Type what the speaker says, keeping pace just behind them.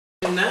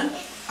Allah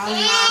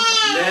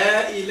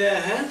لا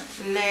إله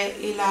لا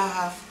إله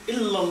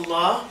إلا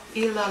الله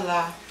إلا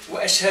الله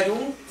وأشهد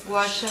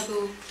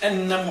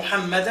أن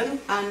محمدا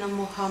أن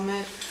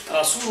محمد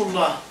رسول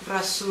الله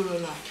رسول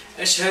الله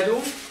أشهد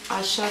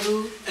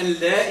أن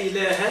لا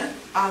إله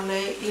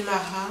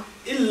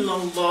إلا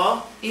الله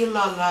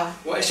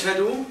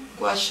وأشهد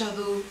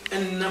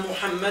أن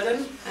محمدا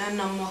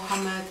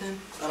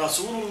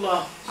رسول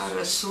الله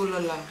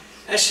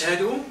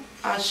أشهد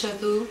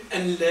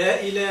أن لا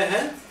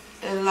إله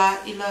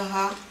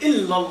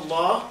إلا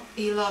الله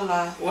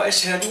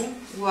وأشهد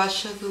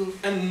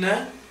أن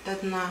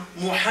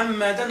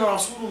محمدا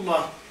رسول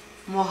الله.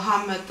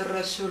 Muhammad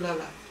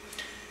Rasulullah.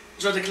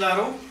 Yo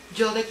declaro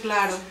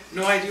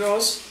no hay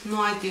Dios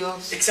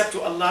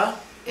excepto Allah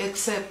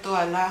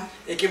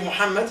y que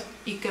Muhammad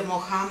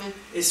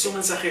es su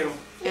mensajero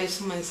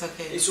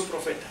y su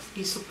profeta.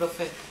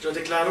 Yo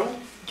declaro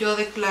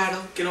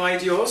que no hay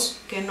Dios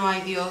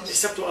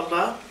excepto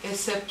Allah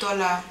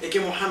y que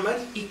Muhammad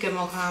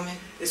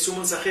es su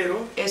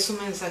mensajero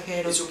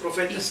y su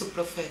profeta.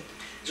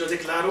 Yo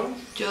declaro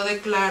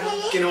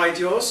que no hay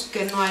Dios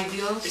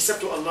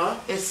excepto Allah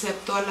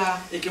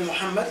y que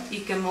Muhammad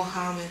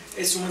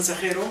es su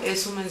mensajero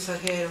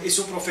y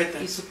su profeta.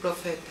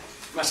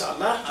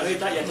 MashaAllah,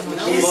 ahorita ya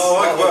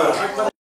terminamos.